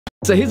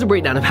So here's a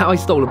breakdown of how I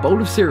stole a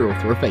bowl of cereal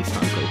through a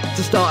Facetime call.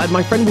 To start, I had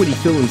my friend Woody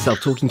film himself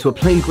talking to a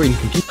plain green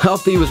computer.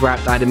 After he was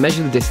wrapped, I had to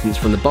measure the distance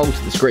from the bowl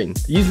to the screen.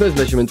 Using those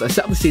measurements, I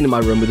set up the scene in my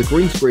room with a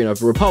green screen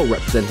over a pole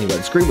representing where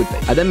the screen would be.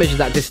 I then measured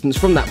that distance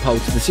from that pole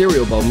to the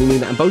cereal bowl,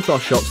 meaning that in both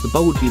our shots, the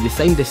bowl would be the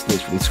same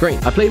distance from the screen.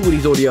 I played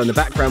Woody's audio in the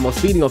background while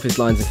speeding off his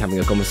lines and having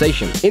a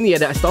conversation. In the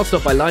edit, I started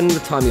off by lining the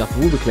timing up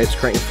of all the clips,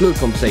 creating a fluid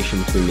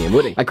conversation between me and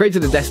Woody. I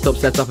created a desktop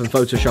setup in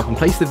Photoshop and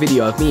placed the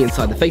video of me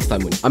inside the Facetime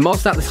window. I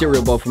masked out the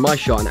cereal bowl from my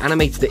shot and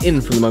animated it in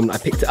from the moment I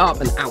picked it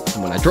up and out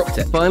from when I dropped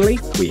it. Finally,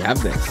 we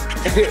have this.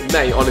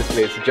 Mate,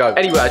 honestly, it's a joke.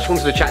 Anyway, I just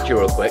wanted to chat to you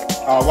real quick.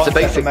 Oh, so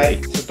basically,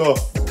 mate, it's the door.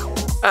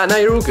 No,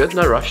 you're all good.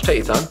 No rush.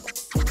 Take your time.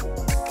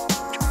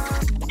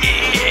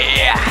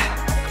 Yeah.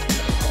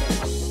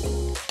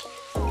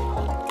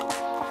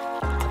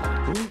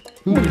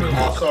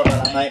 Oh, sorry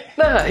about that, mate.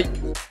 Nah,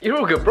 you're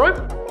all good, bro.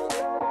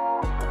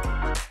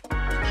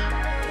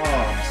 Oh,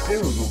 the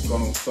cereal's all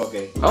gone all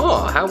soggy.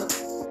 Oh, how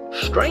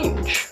strange.